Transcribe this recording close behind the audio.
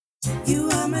You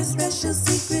are my special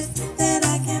secret that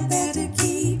I can't bear to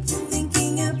keep.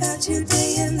 Thinking about you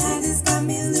day and night has got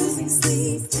me losing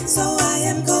sleep. So I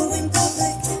am going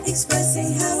public,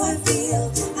 expressing how I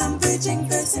feel. I'm bridging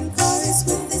verse and chorus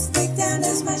with this breakdown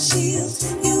as my shield.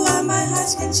 You are my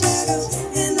heart's concerto,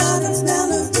 in autumn's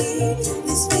melody.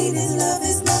 This faded love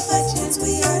is not by chance,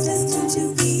 we are destined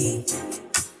to be.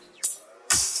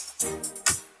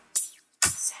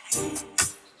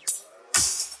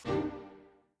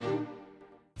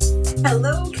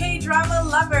 Hello, K-drama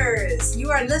lovers!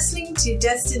 You are listening to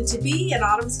Destined to Be, an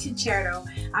Autumn's Concerto.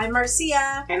 I'm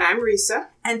Marcia. And I'm Risa.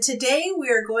 And today we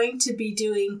are going to be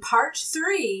doing part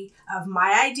 3 of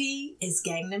My ID is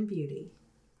Gangnam Beauty.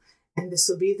 And this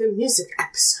will be the music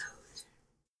episode.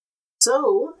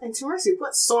 So, and to Marcy,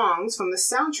 what songs from the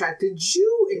soundtrack did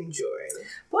you enjoy?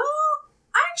 Well,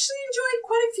 I actually enjoyed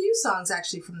quite a few songs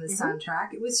from the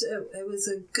soundtrack. It was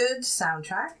a good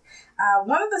soundtrack.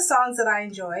 One of the songs that I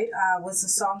enjoyed was a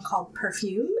song called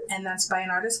Perfume, and that's by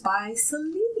an artist by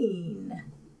Celine.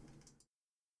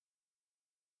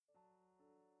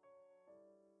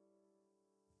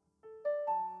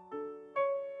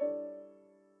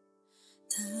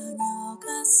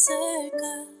 다녀갔을까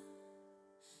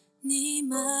네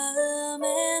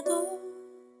마음에도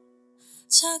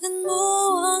작은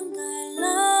무언가를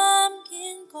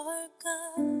남긴 걸까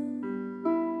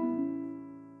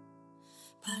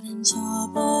바람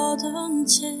접어둔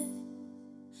채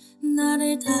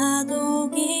나를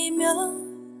다독이며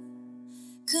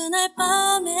그날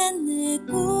밤엔 내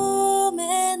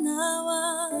꿈에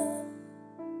나와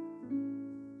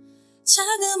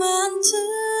자그마한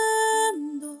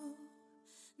틈도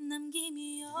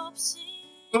남김이 없이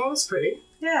Oh, it's pretty.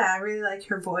 Yeah, I really liked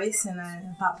her voice, and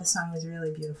I thought the song was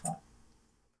really beautiful.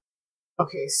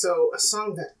 Okay, so a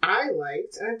song that I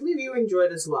liked, and I believe you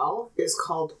enjoyed as well, is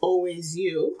called Always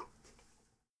You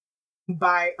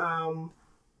by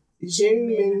Jin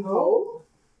Min Ho.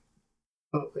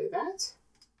 I'll play that.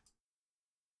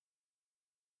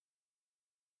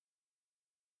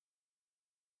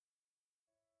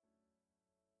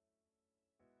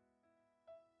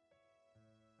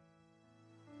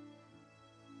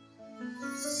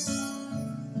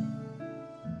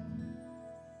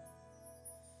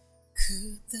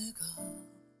 그때가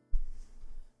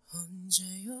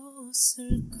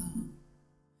언제였을까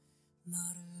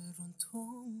나를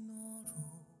온통로로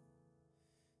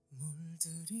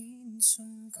물들인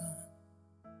순간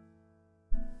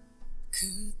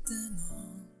그때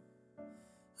넌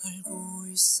알고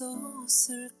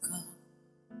있었을까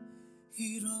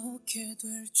이렇게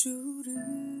될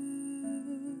줄은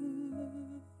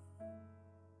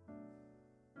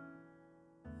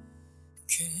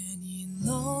괜히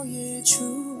너의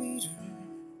주위를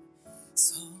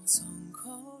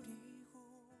서성거리고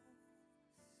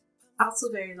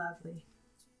Also very lovely.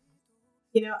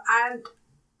 You know, I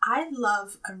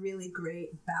love a really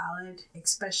great ballad,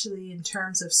 especially in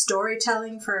terms of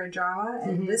storytelling for a drama,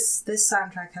 and this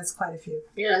soundtrack has quite a few.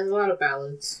 Yeah, there's a lot of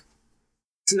ballads.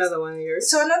 It's another one of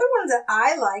yours. So another one that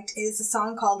I liked is a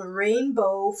song called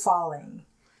Rainbow Falling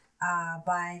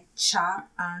by Cha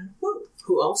Eun-woo.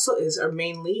 Who also is our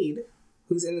main lead,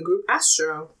 who's in the group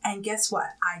Astro. And guess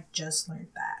what? I just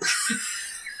learned that.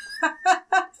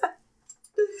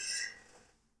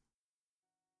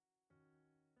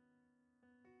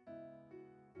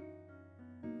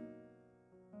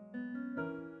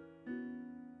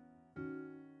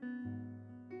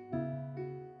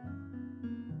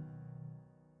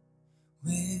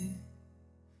 왜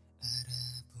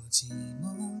알아보지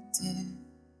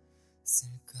못했을까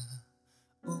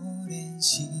오랜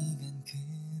시간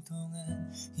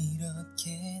그동안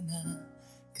이렇게나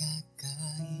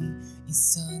가까이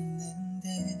있었는데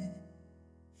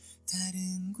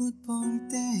다른 곳 볼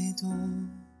때도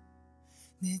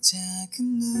내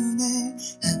작은 눈에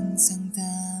항상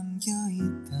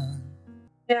담겨있던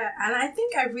Yeah, and I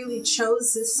think I really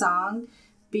chose this song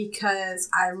because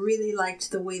I really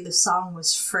liked the way the song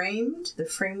was framed, the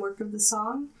framework of the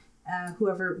song.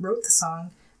 Whoever wrote the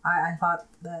song, I thought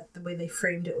that the way they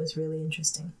framed it was really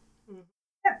interesting.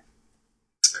 Yeah.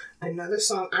 Another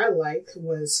song I liked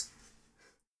was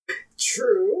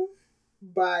True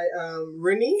by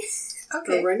Rennie.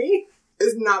 Okay. Rennie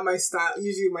is not my style,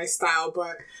 usually my style,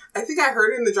 but I think I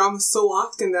heard it in the drama so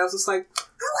often that I was just like,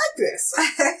 I like this.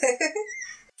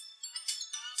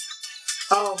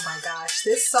 Oh my gosh,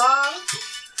 this song.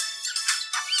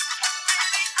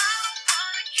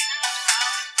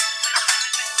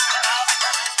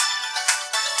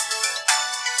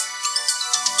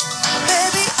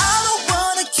 Baby, I don't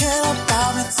wanna care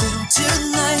about anything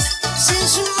tonight.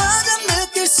 진심마저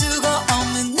느낄 수가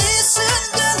없는 이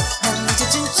순간 난 이제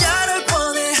진짜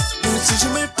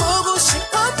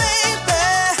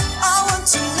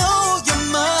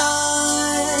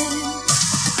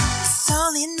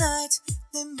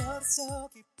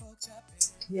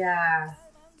Yeah.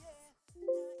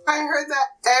 I heard that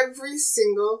every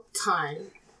single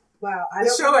time. Wow. The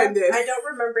show ended. I don't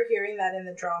remember hearing that in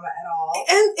the drama at all.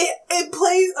 And it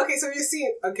plays... Okay, so you see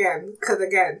it again. Because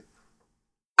again,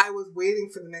 I was waiting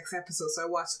for the next episode, so I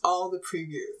watched all the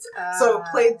previews. So it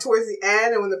played towards the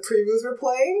end, and when the previews were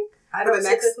playing... I don't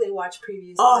typically watch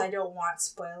previews because I don't want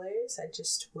spoilers. I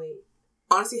just wait.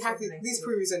 Honestly, these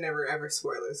previews are never ever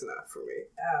spoilers enough for me.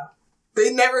 Oh.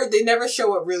 They never show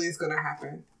what really is going to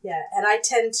happen. Yeah, and I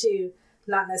tend to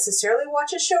not necessarily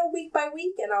watch a show week by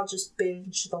week, and I'll just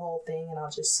binge the whole thing, and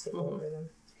I'll just skip over them.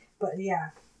 But yeah,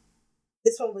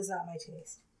 this one was not my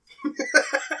taste.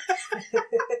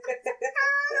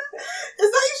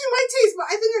 It's not usually my taste, but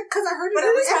I think because I heard it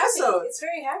every episode. Happy. It's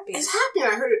very happy. It's happy,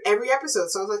 and I heard it every episode,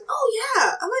 so I was like, oh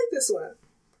yeah, I like this one.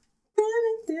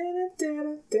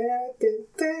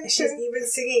 She's even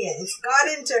singing it. It's got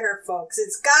into her, folks.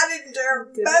 It's got into her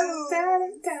bones.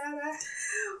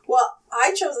 Well,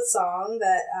 I chose a song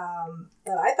that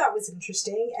I thought was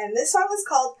interesting, and this song is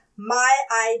called My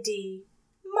ID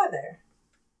Mother.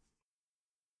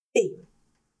 Theme.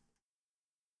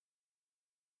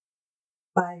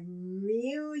 By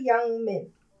Ryu Young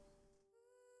Min.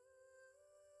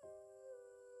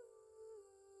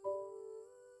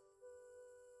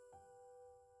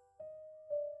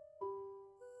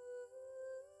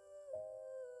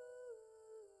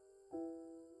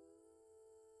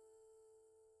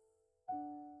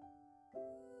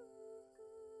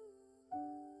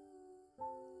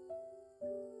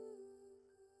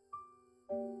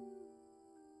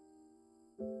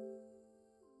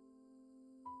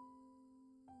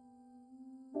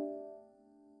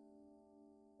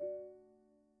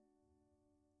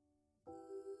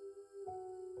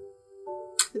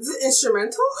 Is it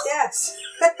instrumental? Yes.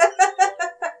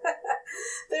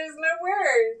 There's no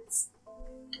words.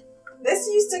 This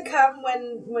used to come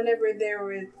whenever they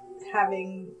were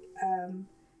having,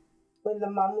 when the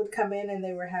mom would come in and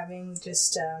they were having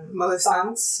just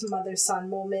mother-son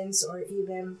moments, or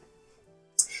even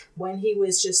when he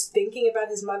was just thinking about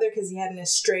his mother because he had an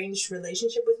estranged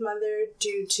relationship with mother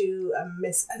due to a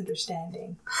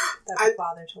misunderstanding that the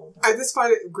father told him. I just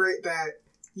find it great that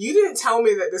you didn't tell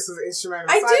me that this was instrumental.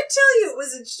 I did tell you it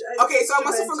was okay, so I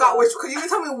must have forgot which, because you didn't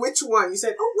tell me which one. You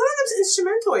said, oh, one of them's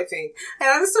instrumental, I think. And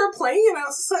I just started playing and I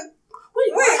was just like,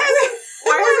 why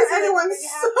hasn't anyone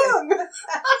sung?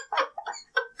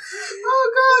 Oh,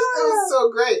 God. It was so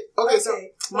great. Okay, so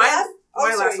my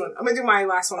last one. I'm going to do my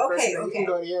last one first, and then you can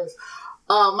go to yours.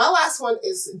 My last one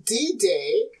is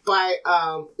D-Day by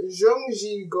Jung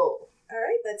Ji-go. All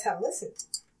right, let's have a listen.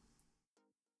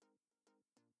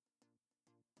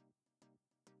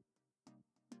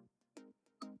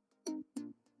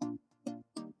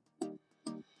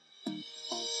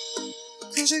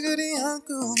 굳이 그리 안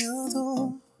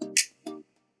꾸며도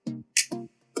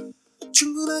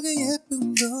충분하게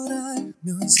예쁜 걸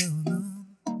알면서는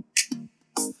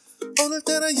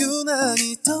오늘따라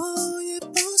유난히 더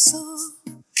예뻐서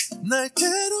날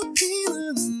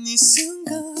괴롭히는 이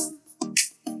순간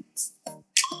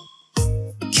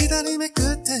기다림의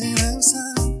끝에 항상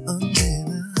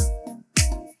언제나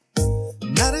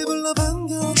나를 불러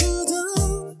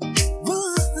반겨주던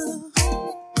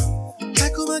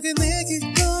달콤하게 내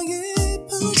귓가에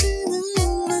퍼지는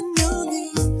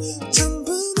안녕이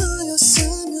전부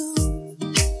너였으면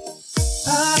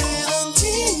바래던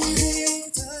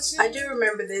뒤에 다시 I do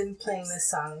remember them playing this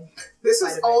song. This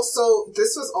was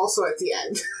also at the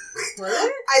end.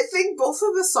 Really? I think both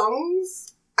of the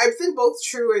songs, I think both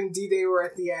True and D-Day were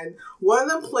at the end. One of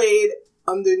them played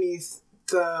underneath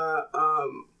the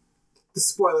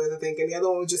spoilers, I think, and the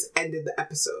other one just ended the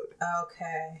episode.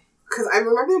 Okay. Because I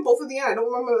remember them both at the end. I don't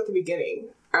remember them at the beginning.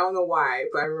 I don't know why,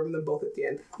 but I remember them both at the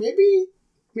end. Maybe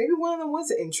one of them was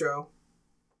the intro.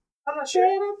 I'm not sure.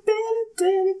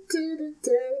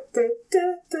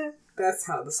 That's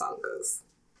how the song goes.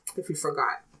 If you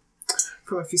forgot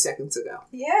from a few seconds ago.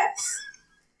 Yes.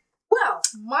 Well,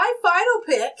 my final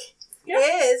pick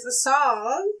is a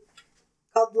song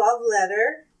called Love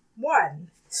Letter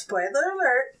 1. Spoiler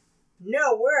alert,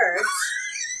 no words.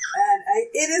 And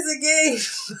it is a game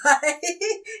by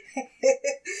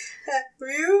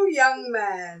Ryu Young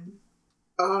Man.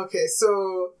 Okay,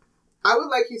 so I would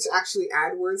like you to actually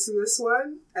add words to this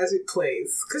one as it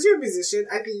plays. Because you're a musician,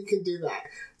 I think you can do that.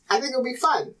 I think it'll be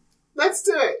fun. Let's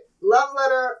do it. Love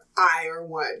letter I or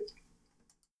 1.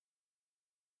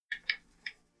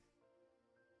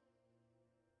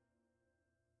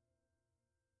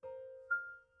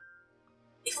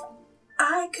 If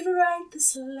I could write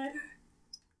this letter,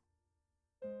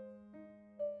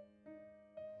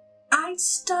 I'd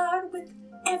start with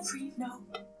every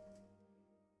note.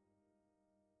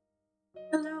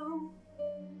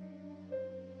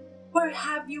 Where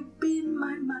have you been,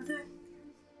 my mother?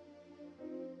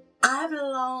 I've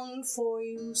longed for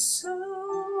you so.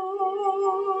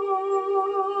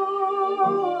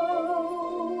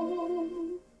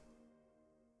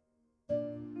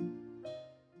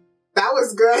 That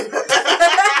was good.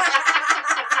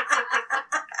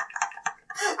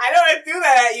 I know I threw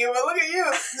that at you, but look at you.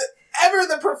 Ever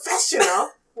the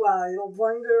professional. Wow, you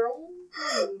blind girl.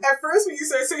 At first, when you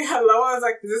started saying hello, I was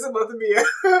like, is this about to be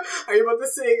are you about to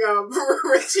sing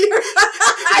Richie?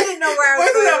 I didn't know where I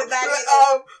was going with that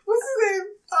either. What's his name?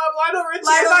 Lionel Richie.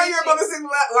 Lionel I thought Richie. you were about to sing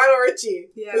Lionel Richie.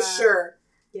 Yeah. For sure.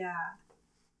 Yeah.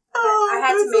 Oh, I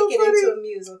had to that's make so it funny. into a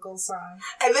musical song.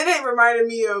 And then it reminded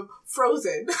me of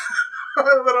Frozen. A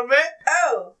little bit.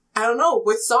 Oh. I don't know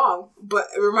which song,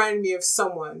 but it reminded me of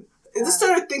someone. It just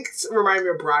started to remind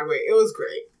me of Broadway. It was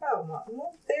great. Oh,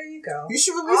 well, there you go. You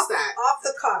should release that. Off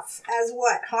the cuff. As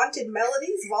what? Haunted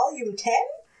Melodies, Volume 10?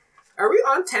 Are we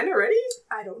on 10 already?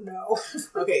 I don't know.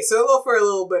 Okay, so for a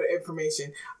little bit of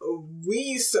information. We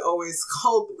used to always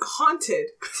call haunted.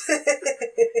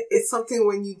 It's something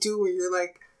when you do where you're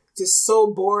like just so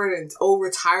bored and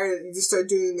overtired that you just start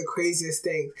doing the craziest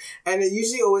things. And it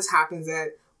usually always happens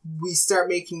that we start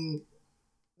making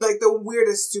like the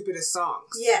weirdest, stupidest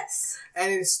songs. Yes.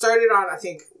 And it started on, I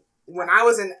think, when I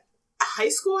was in high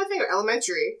school, I think, or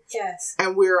elementary. Yes.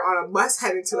 And we were on a bus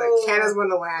heading to like Canada's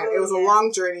Wonderland. It was a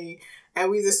long journey. And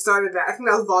we just started that. I think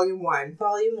that was volume 1.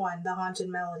 Volume 1, The Haunted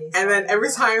Melodies. And then every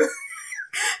time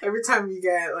we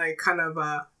get like kind of,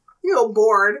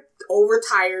 bored,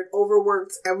 overtired,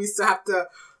 overworked, and we still have to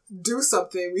do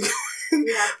something,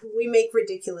 we make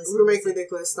ridiculous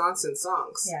nonsense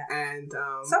songs. Yeah. And some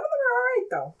of them are alright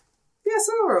though. Yeah,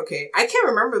 some of them are okay. I can't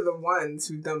remember the ones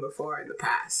we've done before in the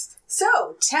past.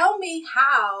 So, tell me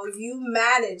how you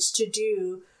managed to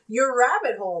do your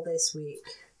rabbit hole this week.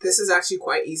 This is actually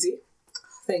quite easy.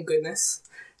 Thank goodness.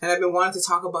 And I've been wanting to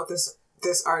talk about this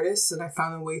artist, and I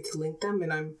found a way to link them,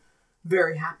 and I'm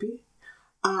very happy.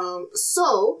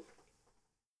 So,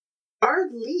 our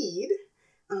lead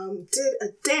did a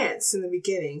dance in the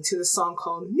beginning to the song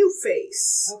called New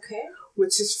Face. Okay.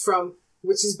 Which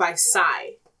is by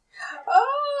Psy.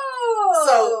 Oh!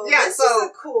 So, yeah, this is a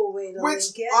cool way to link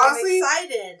it. Honestly, I'm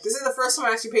excited. This is the first time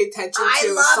I actually paid attention to I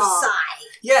a love song. Psy.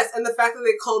 Yes, and the fact that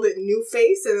they called it New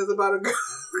Face and it was about a girl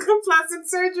who got plastic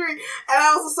surgery. And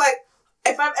I was just like,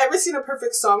 if I've ever seen a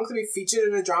perfect song to be featured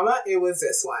in a drama, it was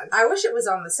this one. I wish it was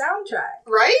on the soundtrack.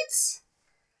 Right?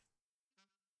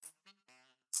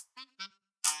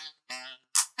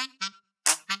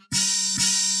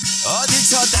 어딜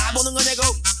쳐다보는 거냐고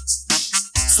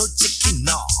솔직히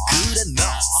너 그래 너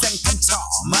생판처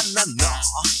만난 너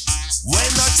왜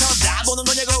널 쳐다보는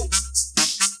거냐고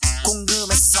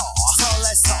궁금해서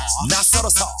설레서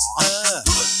낯설어서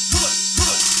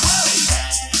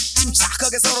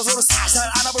침착하게 서로 살살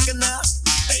알아볼겠나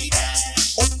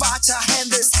오빠 차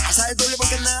핸들 살살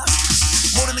돌려볼겠나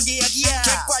모르는 게 약이야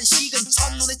객관식은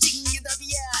첫눈에 찍는 게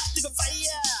답이야 뜨거운 파이어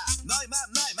너의 맘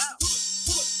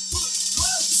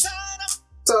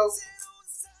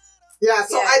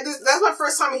that's my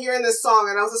first time hearing this song,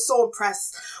 and I was just so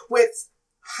impressed with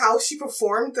how she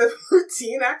performed the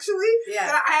routine, actually. Yeah.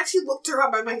 And I actually looked her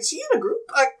up. I'm like, is she in a group?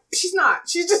 Like, she's not.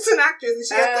 She's just an actress, and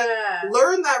she had to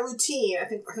learn that routine. I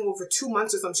think over 2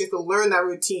 months or something, she had to learn that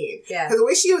routine. Yeah. Because the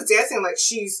way she was dancing, like,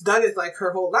 she's done it, like,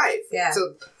 her whole life. Yeah.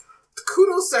 So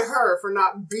kudos to her for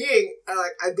not being,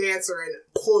 a dancer and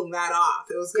pulling that off.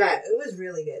 It was good. Yeah, it was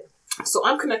really good. So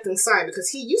I'm connecting Psy because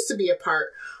he used to be a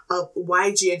part of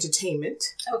YG Entertainment.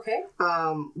 Okay.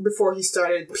 Before he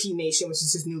started P Nation, which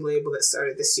is his new label that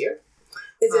started this year.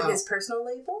 Is it his personal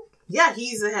label? Yeah,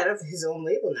 he's the head of his own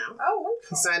label now. Oh, wonderful.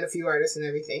 He signed a few artists and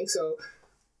everything, so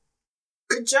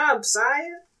good job, Psy.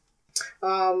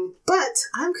 But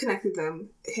I'm connecting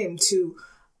him to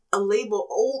a label,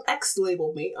 old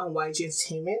ex-label mate on YG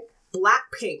Entertainment,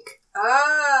 Blackpink.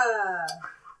 Ah.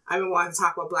 I've been wanting to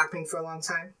talk about Blackpink for a long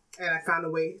time, and I found a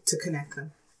way to connect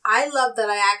them. I love that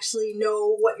I actually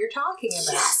know what you're talking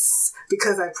about. Yes,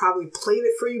 because I probably played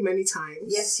it for you many times.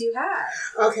 Yes, you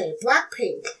have. Okay,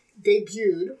 Blackpink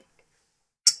debuted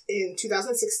in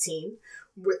 2016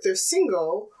 with their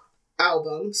single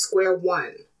album, Square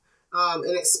One.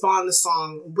 And it spawned the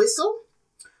song Whistle,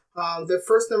 their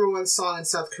first #1 song in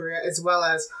South Korea, as well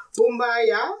as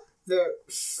Boombayah, the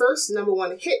first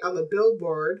 #1 hit on the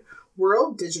Billboard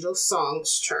World Digital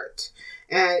Songs chart.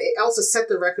 And it also set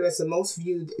the record as the most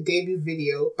viewed debut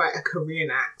video by a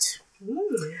Korean act.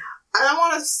 Mm. I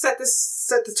want to set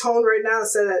the tone right now and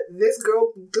say that this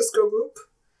girl group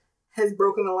has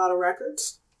broken a lot of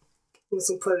records. Let's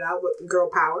put it out with girl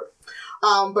power.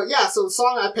 But yeah, so the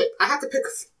song I picked,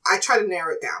 I tried to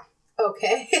narrow it down.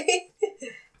 Okay.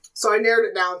 So I narrowed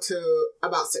it down to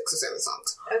about 6 or 7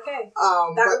 songs. Okay.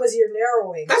 That That was your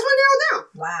narrowing. That's what I narrowed down.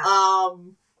 Wow.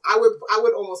 I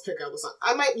would almost pick out a song.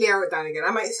 I might narrow it down again.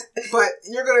 But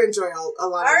you're gonna enjoy a lot.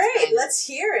 All of right, these let's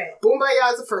hear it.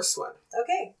 Boombayah is the first one.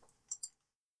 Okay.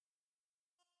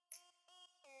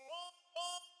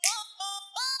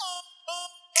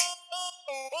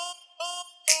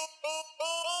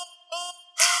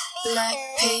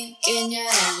 Blackpink in your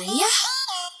area.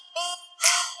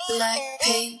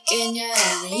 Blackpink in your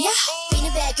area. Being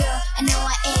a bad girl, I know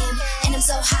I am. And I'm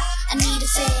so hot, I need a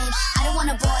fan. I don't want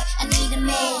a boy, I need a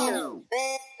man.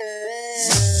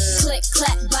 Click,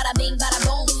 clack, bada bing, bada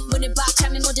boom. 문을 박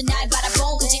차면 모두 날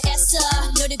바라본. 굳이 애써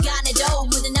노력 안 해도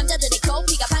모든 남자들의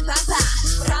코피가 팡팡팡.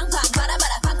 팡팡,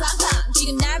 바라바라, 팡팡팡.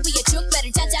 지금 날 위해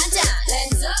축배를 짠짠짠.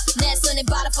 Hands up. 내 손에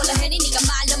butterfly 해니 네가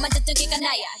말로만 듣던 걔가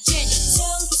나야. Jenny.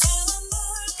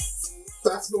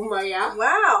 That's Boombayah.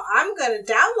 Wow, I'm gonna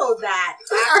download that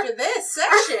after this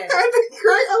session. That'd be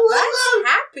great. I love That's them.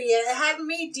 happy. It had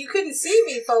me. You couldn't see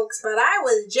me, folks, but I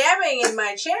was jamming in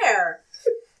my chair.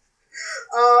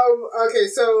 Okay,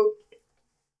 so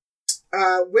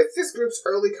with this group's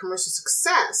early commercial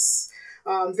success,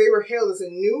 they were hailed as a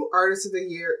new Artist of the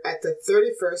Year at the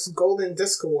 31st Golden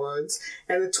Disc Awards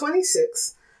and the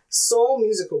 26th Seoul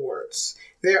Music Awards.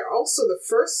 They are also the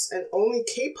first and only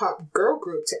K-pop girl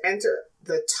group to enter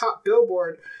the top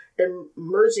Billboard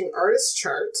Emerging Artists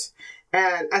chart,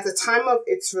 and at the time of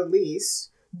its release,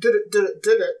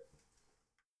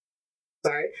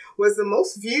 was the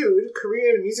most viewed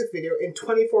Korean music video in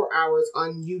 24 hours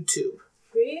on YouTube.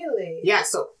 Really? Yeah,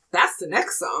 so that's the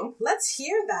next song. Let's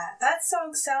hear that. That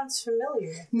song sounds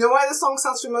familiar. You know why the song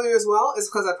sounds familiar as well? It's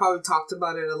because I probably talked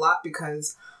about it a lot,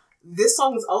 because this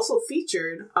song is also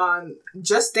featured on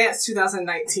Just Dance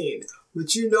 2019,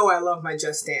 which you know I love my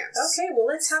Just Dance. Okay, well,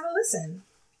 let's have a listen.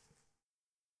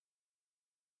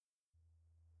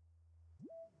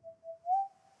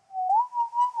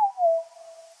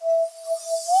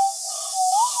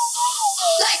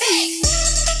 Blackpink.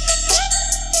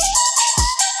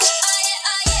 Oh yeah,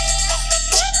 oh yeah.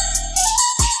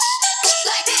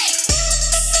 Blackpink.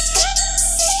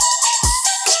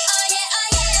 Oh yeah, oh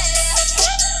yeah.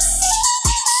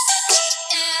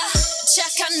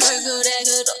 착한 얼굴에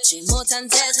그렇지 못한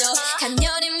태도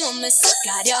간녀린 몸에서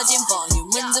가려진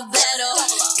볼륨은 두 배로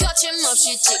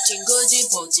거침없이 찍힌 굳이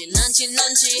보진 않지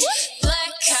넌지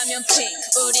블랙하면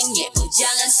핑크 우린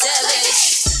예쁘장한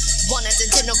savage 원하던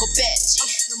대놓고 뺐지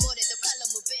너무래도 칼로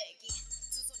무배기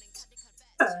두 손엔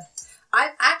가득한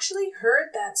I've actually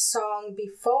heard that song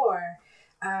before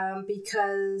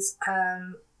because,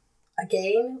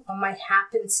 again, on my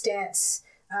happenstance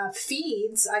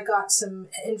feeds, I got some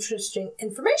interesting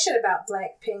information about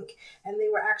Blackpink, and they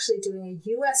were actually doing a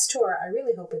U.S. tour. I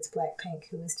really hope it's Blackpink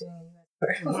who is doing a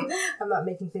U.S. tour. I'm not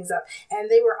making things up. And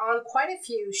they were on quite a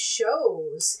few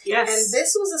shows. Yes. And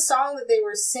this was a song that they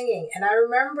were singing. And I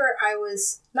remember I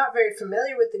was not very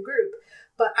familiar with the group,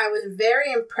 but I was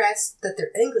very impressed that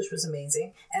their English was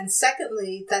amazing. And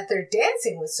secondly, that their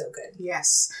dancing was so good.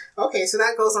 Yes. Okay, so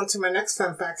that goes on to my next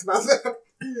fun fact about them.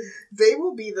 They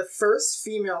will be the first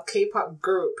female K-pop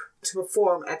group to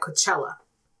perform at Coachella.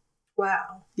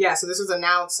 Wow. Yeah, so this was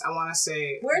announced, I want to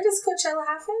say, Where does Coachella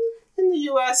happen? in the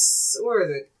U.S., where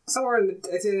is it? Somewhere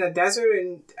it's in a desert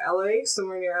in L.A.,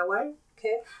 somewhere near L.A.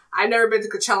 Okay. I've never been to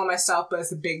Coachella myself, but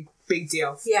it's a big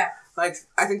deal. Yeah. Like,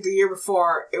 I think the year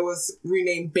before, it was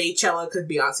renamed Baychella because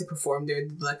Beyonce performed there,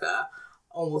 like a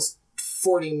almost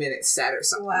 40-minute set or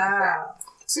something like that. Wow.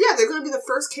 So yeah, they're going to be the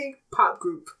first K-pop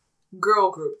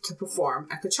girl group to perform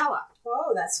at Coachella.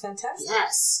 Oh, that's fantastic.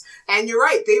 Yes. And you're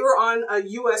right, they were on a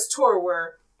U.S. tour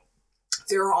where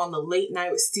they were on the Late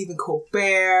Night with Stephen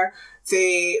Colbert.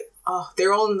 They're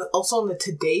also on the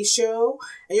Today Show.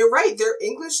 And you're right, their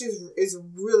English is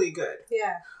really good.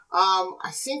 Yeah.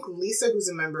 I think Lisa, who's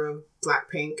a member of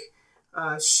Blackpink,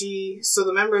 so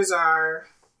the members are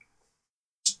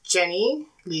Jennie,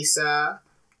 Lisa,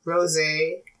 Rose,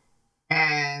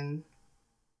 and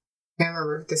I can't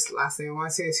remember this last name. I want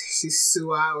to say she's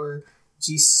Sua or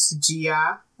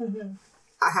Gia. Mm-hmm.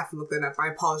 I have to look that up. I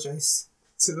apologize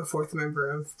to the fourth member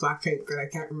of Blackpink that I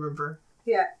can't remember.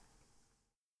 Yeah.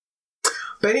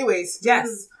 But anyways,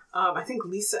 yes. I think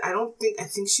Lisa, I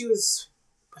think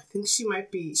she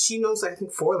might be, she knows, I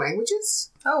think, 4 languages.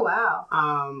 Oh, wow.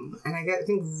 And I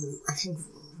think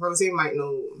Rose might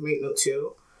know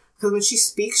 2. Because when she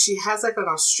speaks, she has like an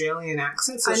Australian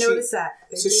accent. So I noticed that.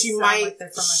 They so do she sound might, like they're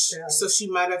from Australia. so she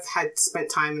might have spent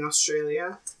time in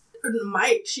Australia.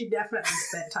 She definitely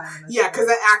spent time in Australia. Yeah, because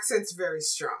that accent's very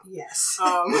strong. Yes.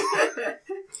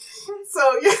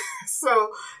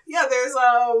 There's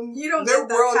You don't they're get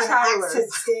that world kind travelers. of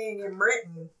accent staying in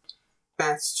Britain.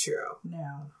 That's true.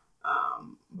 No.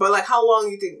 But like, how long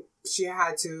you think she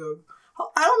had to?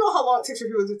 I don't know how long it takes for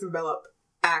people to develop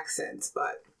accents,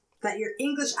 but That your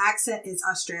English accent is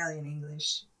Australian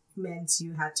English meant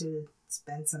you had to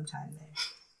spend some time there.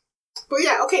 But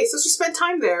yeah, okay. So she spent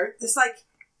time there. It's like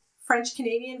French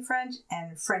Canadian French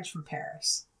and French from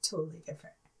Paris. Totally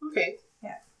different. Okay.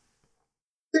 Yeah.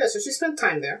 Yeah. So she spent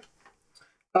time there.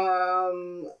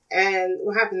 And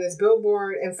what happened is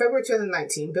Billboard in February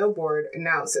 2019, Billboard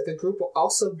announced that the group will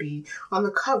also be on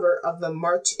the cover of the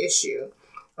March issue.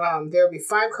 There will be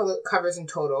 5 covers in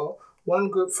total, 1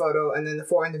 group photo, and then the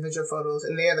 4 individual photos.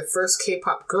 And they are the first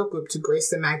K-pop girl group to grace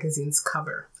the magazine's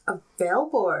cover. A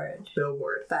Billboard.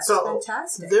 Billboard. That's so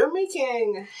fantastic. They're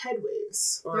making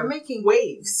headwaves. Or They're making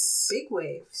waves. Big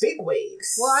waves. Big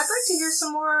waves. Well, I'd like to hear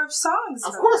some more songs.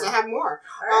 Of from course, them. I have more.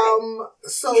 All right.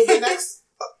 So the next,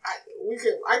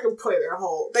 I can play their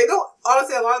whole. They don't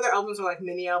honestly. A lot of their albums are like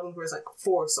mini albums where it's like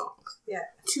 4 songs. Yeah.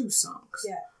 2 songs.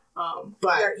 Yeah.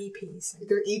 But They're EPs.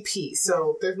 they're EPs,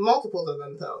 so there's multiples of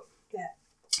them though. Yeah.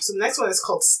 So the next one is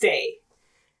called Stay.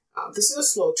 This is a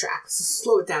slow track. So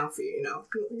slow it down for you. You know,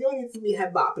 you don't need to be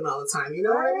head bopping all the time. You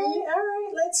know what I mean? All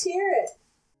right, let's hear it.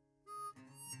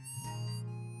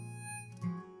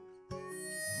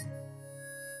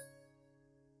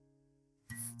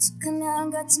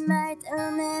 툭하면 같은 말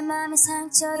때문에 내 맘에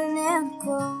상처를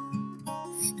내안고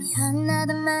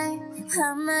미안하단 말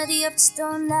한마디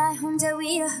없이도 날 혼자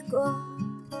위로하고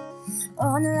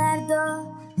오늘 하루도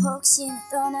혹시나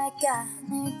떠날까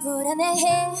늘 불안해해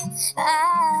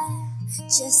I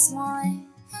just want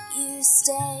you to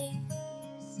stay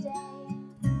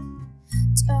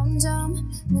점점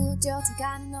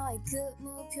무뎌져가는 너의 그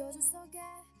무표정 속에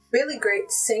Really great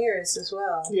singers as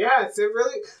well. Yeah, they're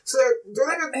really they're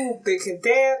like they can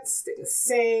dance, they can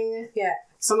sing. Yeah.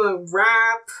 Some of them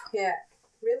rap. Yeah.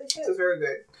 Really So good. it's very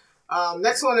good.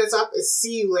 Next one is up is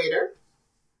See You Later.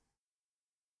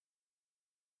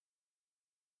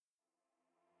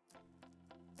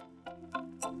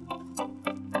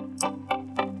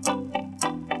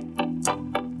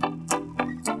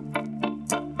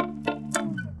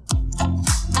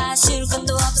 아쉬울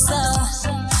것도 없어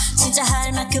진짜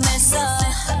할 만큼 했어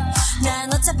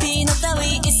난 어차피 너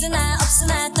따위 있으나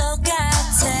없으나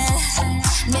똑같아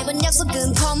매번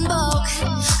약속은 번복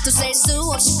또 셀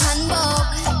수 없이 반복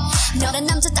너란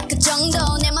남자 딱 그 정도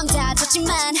내 맘 다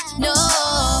줬지만 no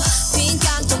빈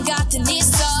깡통 같은 네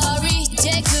스토리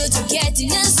이제 그저께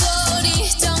듣는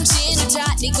소리 정신을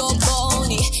차리고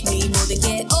보니 네 모든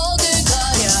게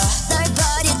오글거려 널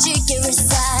버려줄게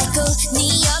recycle 네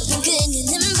옆엔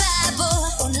그녀는 바보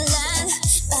오늘 난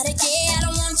빠르게 I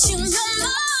don't want you no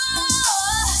more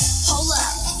Hold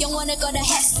up 영원할 거라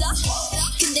했어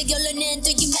근데 결론은 do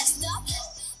you messed up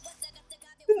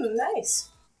Nice.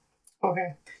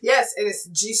 Okay. Yes, and it's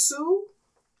Jisoo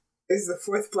is the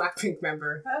 4th Blackpink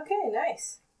member. Okay,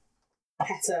 nice. I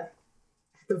had to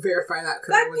verify that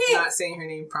because I was Blackpink. not saying her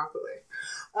name properly.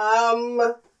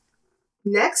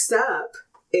 Next up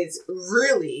is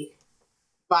Really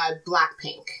by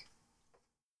Blackpink.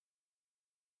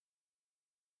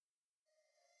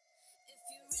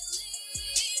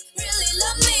 Really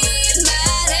love me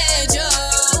말해줘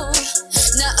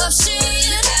나 없이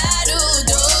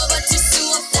하루도 버틸 수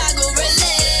없다고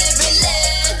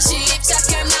really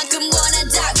집착할 만큼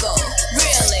원한다고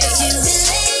really If you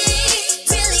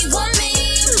really want me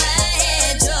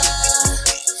말해줘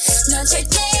넌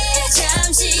절대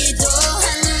잠시도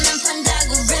한눈 안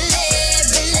판다고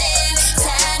really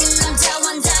다른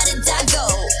남자와는 다르다고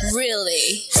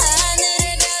really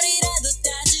하늘의 별이라도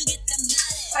따주겠단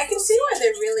말해 I can see why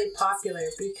they're really popular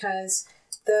because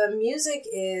the music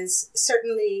is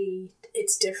certainly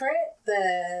it's different.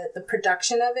 The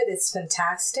production of it is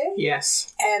fantastic.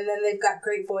 Yes. And then they've got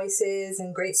great voices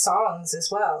and great songs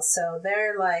as well. So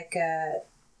they're like a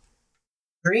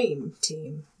dream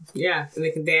team. Yeah, and they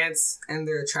can dance and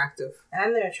they're attractive.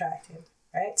 And they're attractive,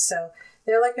 right? So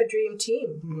they're like a dream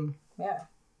team. Mm-hmm. Yeah.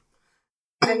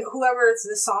 And whoever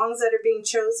the songs that are being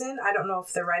chosen, I don't know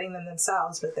if they're writing them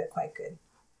themselves, but they're quite good.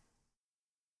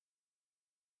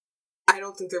 I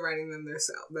don't think they're writing them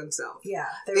themselves. Yeah,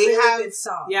 they're They really have good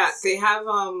songs. Yeah, they have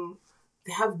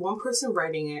one person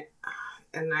writing it,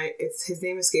 and his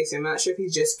name escapes me. I'm not sure if he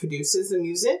just produces the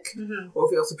music or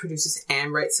if he also produces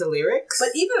and writes the lyrics. But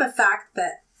even the fact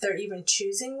that they're even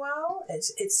choosing well,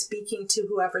 it's speaking to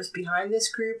whoever's behind this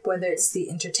group, whether it's the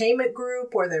entertainment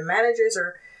group or their managers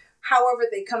or however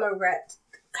they come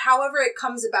however it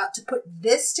comes about to put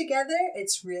this together,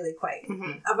 it's really quite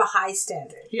of a high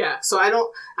standard. Yeah. So I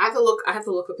have to look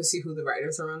up to see who the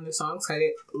writers are on the songs. I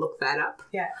didn't look that up.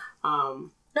 Yeah.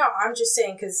 No, I'm just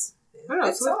saying because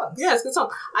good songs. Yeah, it's a good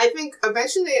song. I think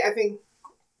eventually,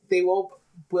 they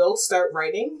will start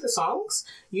writing the songs.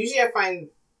 Usually, I find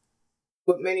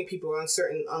with many people on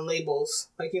labels,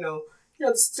 like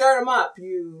to start them up,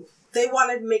 they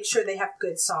want to make sure they have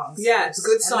good songs. Yeah, it's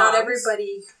good songs. And not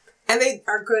everybody they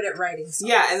are good at writing songs.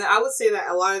 Yeah, and I would say that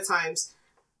a lot of times,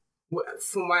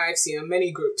 from what I've seen in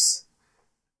many groups,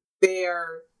 they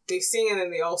sing and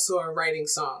then they also are writing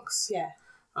songs. Yeah.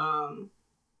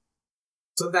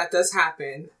 So that does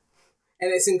happen,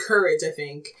 and it's encouraged, I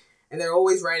think. And they're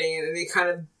always writing, and they kind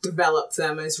of develop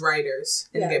them as writers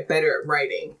and get better at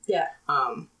writing. Yeah.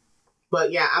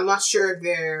 But yeah, I'm not sure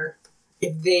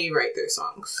if they write their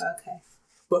songs. Okay.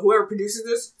 But whoever produces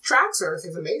those tracks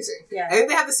is amazing. Yeah. I think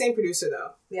they have the same producer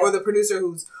though, or the producer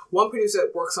one producer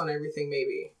that works on everything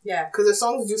maybe. Yeah. Because the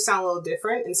songs do sound a little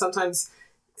different, and sometimes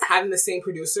having the same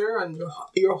producer on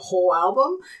your whole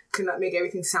album cannot make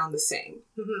everything sound the same.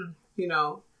 Mm-hmm.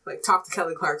 Like talk to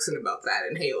Kelly Clarkson about that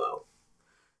in Halo.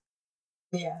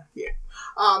 Yeah. Yeah.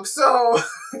 So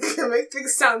can make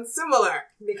things sound similar.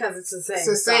 Because it's the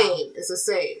same. It's the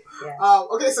same. Yeah.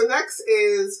 Okay, so next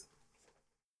is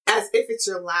As If It's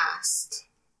Your Last.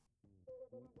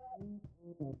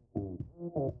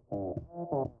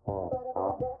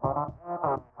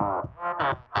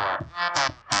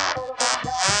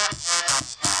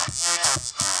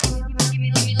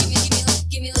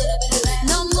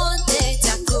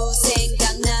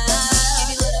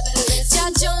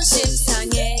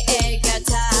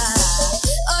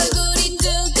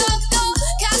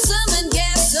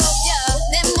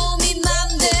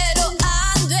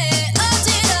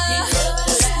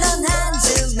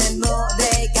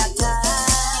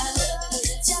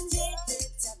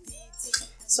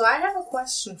 So I have a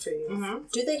question for you. Mm-hmm.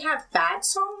 Do they have bad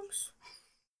songs?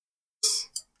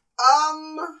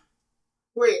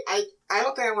 Wait, I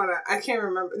don't think I can't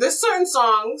remember. There's certain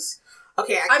songs.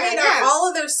 Okay, are all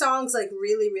of their songs like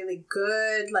really, really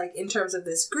good, like in terms of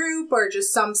this group, or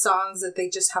just some songs that they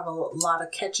just have a lot of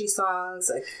catchy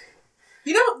songs? Like,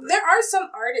 there are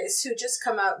some artists who just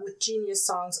come out with genius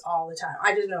songs all the time.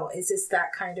 I don't know. Is this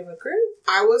that kind of a group?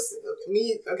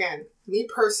 Me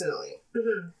personally.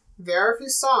 Mm-hmm. There are a few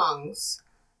songs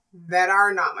that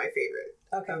are not my favorite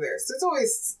of theirs. There's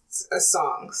always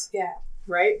songs. Yeah.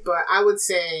 Right? But I would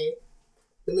say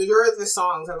the majority of the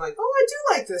songs, I'm like, oh, I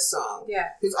do like this song. Yeah.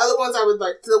 There's other ones I would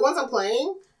like. The ones I'm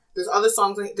playing, there's other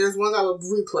songs, there's ones I would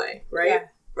replay, right? Yeah.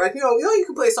 Like, you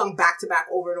can play a song back to back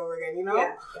over and over again,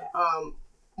 Yeah.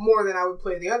 More than I would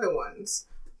play the other ones.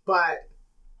 But,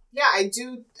 yeah,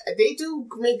 they do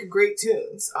make great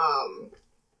tunes.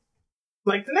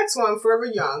 Like the next one, Forever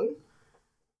Young.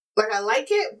 Like, I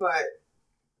like it, but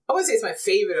I wouldn't say it's my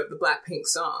favorite of the Blackpink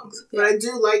songs. Yeah. But I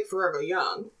do like Forever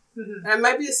Young. Mm-hmm. And it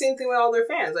might be the same thing with all their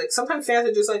fans. Like, sometimes fans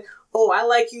are just like, oh, I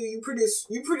like you. You produce.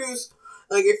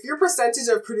 Like, if your percentage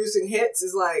of producing hits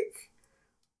is, like,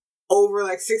 over,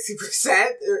 like,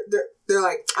 60%, they're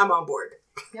like, I'm on board.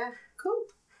 Yeah, cool.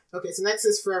 Okay, so next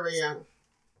is Forever Young.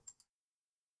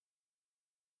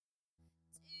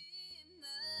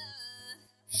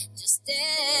 Just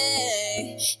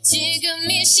stay. 지금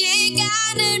이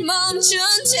시간을 멈춘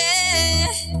채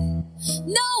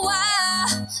너와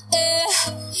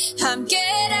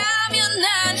함께라면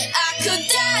난 I could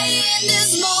die in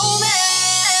this moment.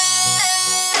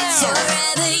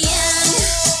 Forever young,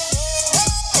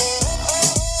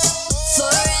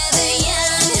 forever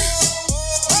young.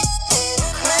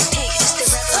 Blackpink is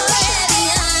the revolution. Forever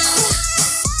young,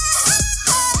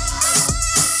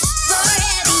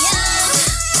 forever young.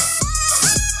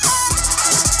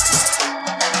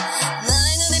 너의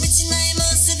눈에 비친 나의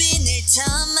모습이 늘 처음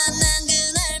만난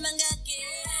그날만 같게.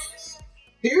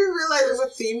 Do you realize there's a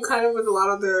theme kind of with a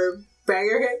lot of their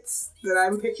banger hits that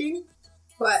I'm picking?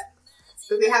 What?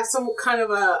 That they have some kind of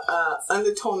a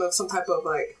undertone of some type of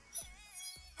like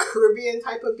Caribbean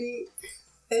type of beat.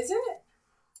 Is it?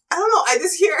 I don't know. I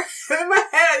just hear in my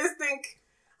head. I just think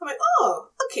I'm like, oh,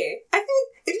 okay. I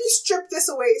think if you strip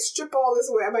all this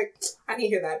away, I'm like, I can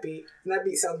hear that beat, and that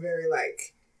beat sounds very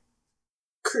like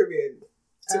Caribbean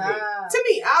to me. To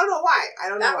me, I don't know why.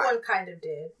 That one kind of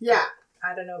did. Yeah.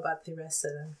 I don't know about the rest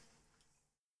of them.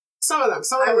 Some of them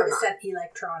I are would have not. said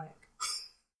electronic.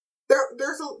 The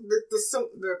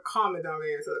common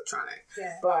denominator is electronic.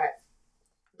 Yeah. But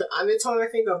the undertone, I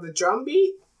think, of the drum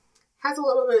beat has a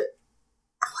little bit.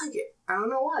 I like it. I don't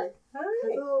know why. All Has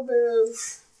right. a little bit of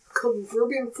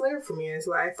Caribbean flair for me is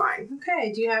what I find.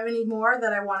 Okay, do you have any more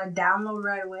that I want to download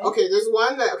right away? Okay, there's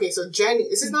one that, so Jenny,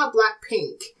 this is not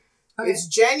Blackpink. Okay. It's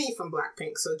Jenny from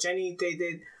Blackpink. So Jenny,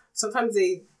 sometimes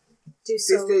they do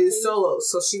solos.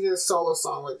 So she did a solo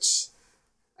song, which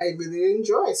I really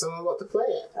enjoy, so I'm about to play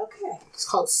it. Okay. It's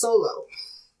called Solo.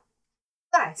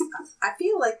 Nice. I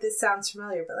feel like this sounds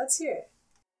familiar, but let's hear it.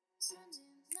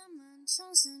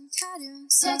 청순 가련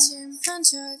새침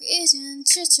한척 이젠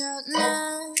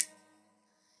지쳤나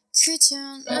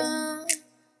귀찮아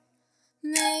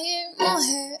매일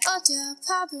뭐해 어디야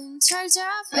밥은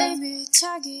잘자 baby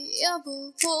자기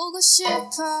여보 보고 싶어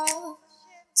다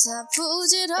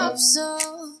부질없어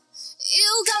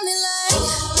You got me like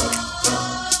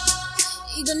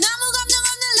이건 아무 감정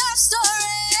없는 love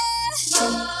story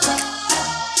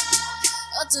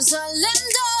어떤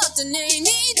설렘도 어떤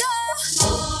의미도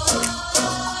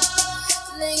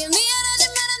내게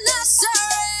미안하지만 I'm not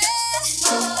sorry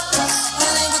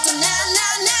오늘부터 나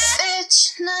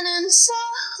Bitch 나는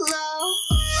solo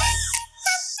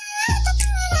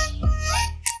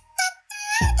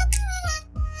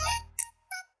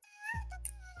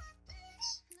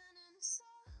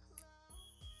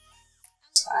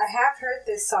I have heard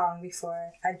this song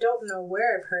before. I don't know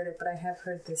where I've heard it, but I have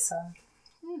heard this song.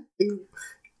 You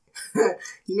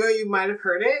know, you might have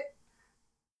heard it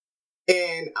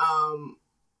in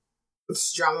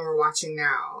this drama we're watching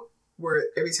now, where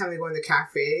every time they go in the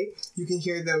cafe, you can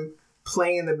hear them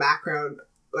playing in the background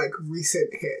like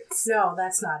recent hits. No,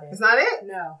 that's not it. It's not it?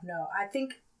 No. I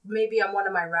think maybe on one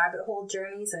of my rabbit hole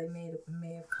journeys, I may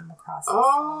have come across this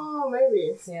Oh, song.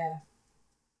 maybe. Yeah.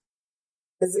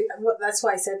 That's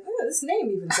why I said, this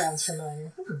name even sounds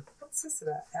familiar. What's this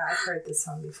about? Yeah, I've heard this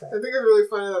song before. I think it's really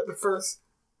funny that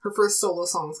her first solo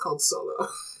song is called Solo.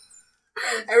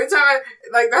 Every time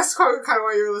that's kind of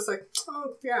why you're just like,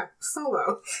 oh yeah,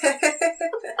 Solo. I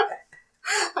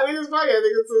think it's funny. I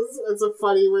think it's a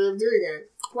funny way of doing it.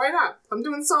 Why not? I'm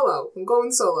doing solo. I'm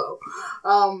going solo.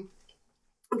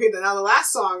 Okay, then now the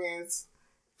last song is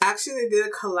actually they did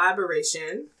a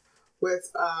collaboration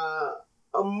with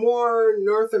a more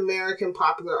North American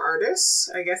popular artist,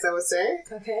 I guess I would say.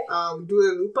 Okay.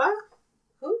 Dua Lipa.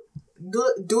 Who?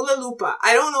 Dua Lipa.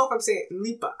 I don't know if I'm saying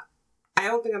Lipa. I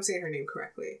don't think I'm saying her name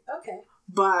correctly. Okay.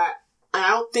 But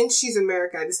I don't think she's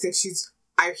American. I just think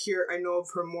I know of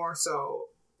her more so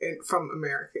from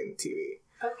American TV.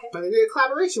 Okay. But they did a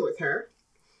collaboration with her.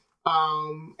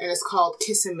 And it's called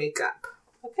Kiss and Make Up.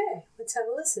 Okay, let's have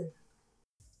a listen.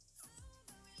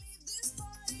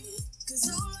 Cause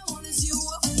all I want is you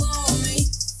up for me.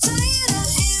 Tired of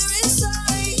hearing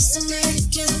sorry. So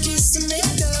make kiss and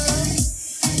make up.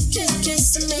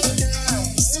 Kiss and make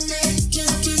up. So make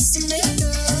kiss and make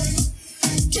up.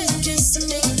 Kiss and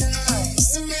make up.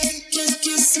 So make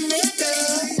kiss and make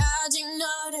up. 아직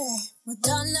너를 못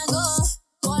떠나고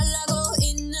원하고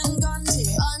있는 건지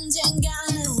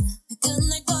언젠가는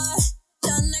끝날 걸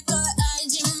떠날 걸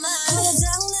알지만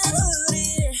장난 우릴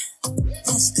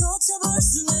다시 고쳐볼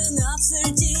수는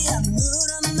없을지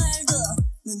아무런 말도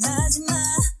넌 하지마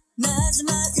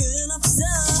마지막은 없어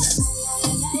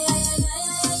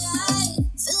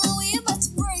Feel we about to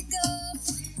break up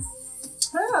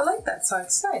Oh, I like that song.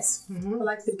 It's nice. Mm-hmm. I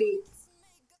like the beat.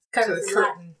 Kind So of it's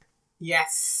Latin.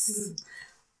 Yes.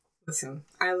 Listen,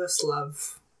 I just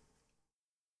love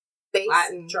Bass,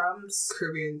 Latin, drums.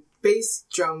 Caribbean bass,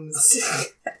 drums.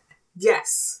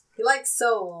 Yes. You like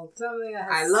soul. Something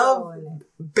that has I love soul in it.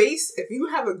 bass. If you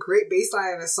have a great bass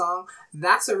line in a song, you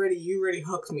already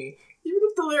hooked me. Even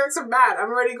if the lyrics are bad, I'm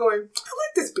already going, I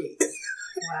like this beat.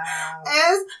 Wow.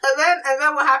 and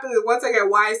then what happens is once I get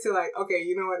wise to like, okay,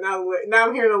 you know what, now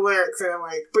I'm hearing the lyrics and I'm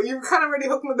like, but you kind of already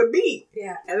hooked me with the beat.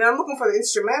 Yeah. And then I'm looking for the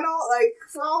instrumental, like,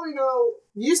 for all we know,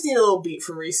 you just need a little beat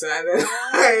for Risa, and then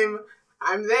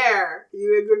I'm there. You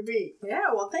need a good beat.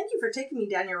 Yeah, well, thank you for taking me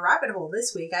down your rabbit hole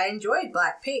this week. I enjoyed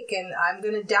Blackpink, and I'm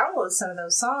going to download some of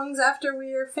those songs after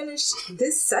we are finished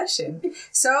this session.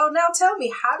 So now tell me,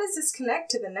 how does this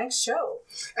connect to the next show?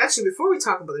 Actually, before we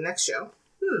talk about the next show,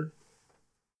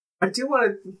 I do want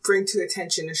to bring to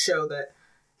attention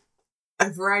a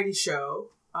variety show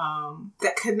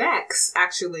that connects,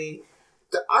 actually,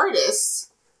 the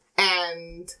artists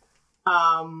and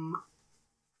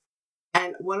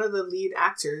one of the lead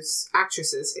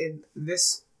actresses in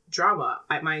this drama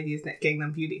at My Ideas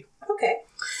Gangnam Beauty. Okay.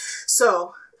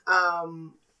 So,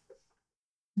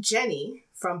 Jennie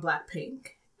from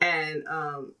Blackpink and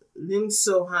Lim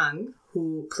So-han,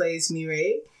 who plays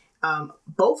Mireille,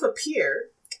 both appear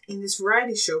in this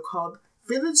variety show called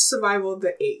Village Survival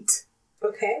The 8.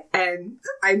 Okay. And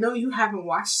I know you haven't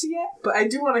watched it yet, but I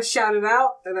do want to shout it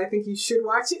out, and I think you should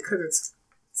watch it because it's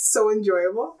so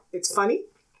enjoyable. It's funny.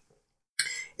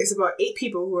 It's about 8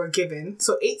 people who are given,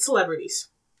 so 8 celebrities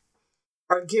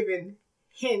are given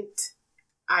hint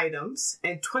items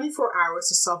and 24 hours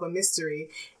to solve a mystery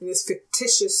in this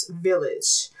fictitious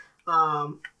village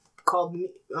called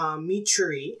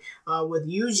Michuri with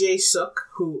Yoo Jae-suk,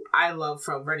 who I love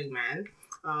from Running Man,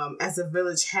 as the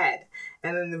village head.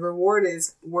 And then the reward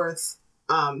is worth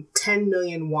 10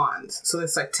 million won. So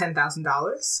it's like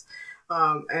 $10,000.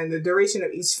 And the duration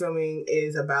of each filming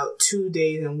is about 2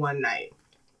 days and 1 night.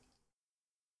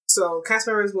 So cast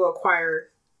members will acquire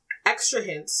extra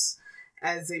hints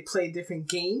as they play different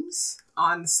games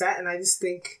on the set. And I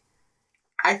think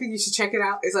you should check it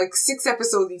out. It's like 6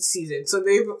 episodes each season. So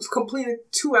they've completed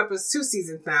 2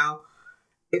 seasons now.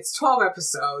 It's 12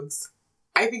 episodes.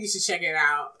 I think you should check it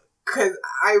out. Because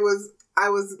I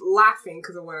was laughing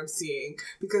because of what I'm seeing.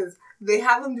 Because they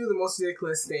have them do the most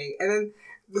ridiculous thing. And then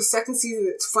the second season,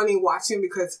 it's funny watching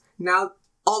because now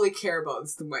all they care about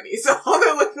is the money. So all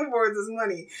they're looking for is this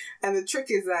money. And the trick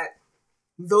is that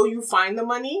though you find the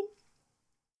money,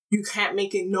 you can't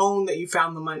make it known that you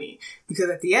found the money. Because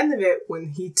at the end of it, when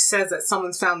he says that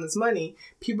someone's found this money,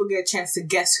 people get a chance to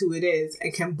guess who it is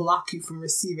and can block you from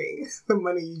receiving the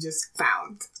money you just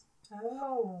found.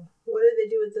 Oh, what do they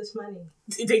do with this money?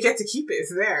 They get to keep it.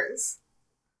 It's theirs.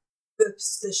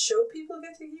 The show people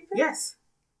get to keep it? Yes.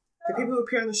 Oh. The people who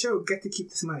appear on the show get to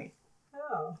keep this money.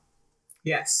 Oh.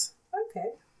 Yes. Okay.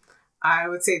 I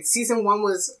would say season 1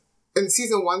 was... In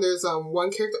season 1, there's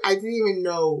one character I didn't even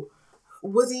know...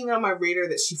 wasn't even on my radar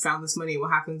that she found this money.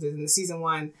 What happens is in the season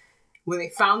 1, when they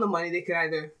found the money, they could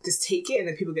either just take it and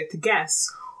then people get to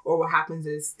guess, or what happens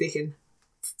is they can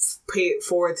pay it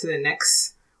forward to the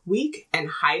next week and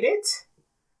hide it.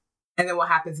 And then what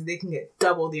happens is they can get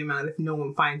double the amount if no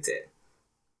one finds it.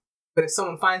 But if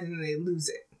someone finds it, then they lose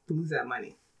it. They lose that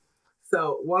money.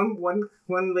 So one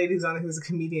lady who's on it, who's a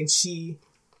comedian, she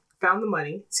found the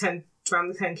money, found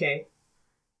the 10K,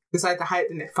 decided to hide it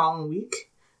the next following week.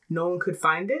 No one could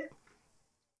find it.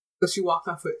 So she walked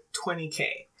off with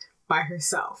 20K by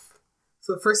herself.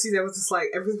 So the first season was just like,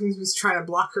 everything was trying to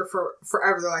block her for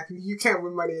forever. They're like, you can't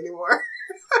win money anymore.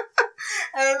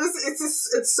 And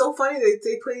it's so funny.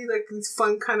 They play like these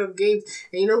fun kind of games.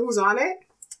 And you know who's on it?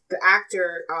 The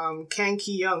actor, Kang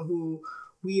Ki-young, who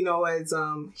we know as,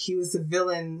 he was the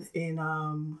villain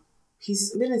in,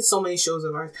 he's been in so many shows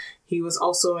of ours. He was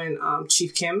also in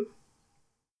Chief Kim.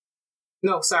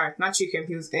 No, sorry, not Chief Kim.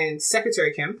 He was in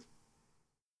Secretary Kim.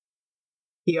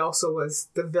 He also was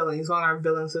the villain. He's on our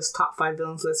villains list, top 5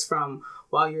 villains list from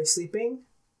While You're Sleeping,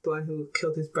 the one who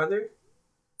killed his brother.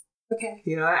 Okay.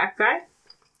 You know that guy?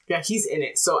 Yeah, he's in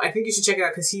it. So I think you should check it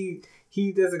out because he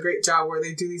does a great job where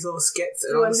they do these little skits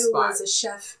The on one the who spot. was a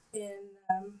chef in...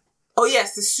 Oh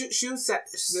yes, the shoe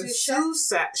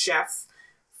set chef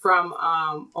from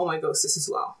Oh My Ghostess as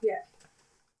well. Yeah.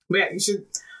 But yeah, you should.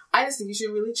 I just think you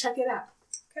should really check it out.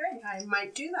 Okay, I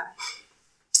might do that.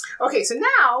 Okay, so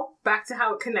now back to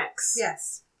how it connects.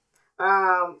 Yes.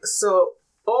 So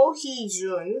Oh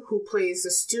Hee-jun, who plays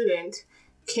the student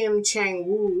Kim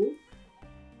Chang-woo,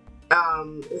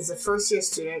 is a first-year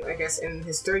student, I guess, in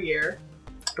his 3rd year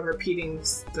of repeating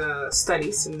the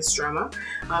studies in this drama.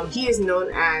 He is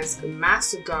known as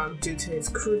Master Dog due to his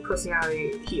crude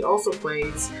personality. He also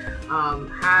plays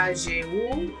Ha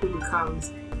Jae-woo, who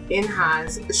becomes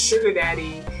In-ha's sugar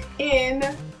daddy in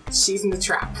She's in the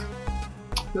Trap.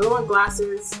 The one with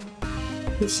glasses,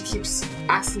 who she keeps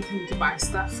asking him to buy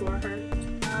stuff for her,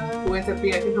 who ends up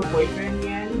being, I think, her boyfriend in the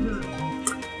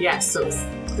end. Yeah, so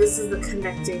this is the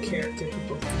connecting character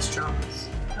for both these dramas.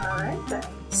 Alright then.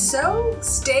 So,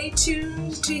 stay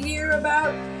tuned to hear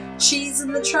about Cheese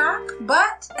in the Trap.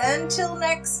 But until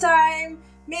next time,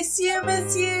 miss you.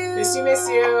 Miss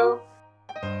you.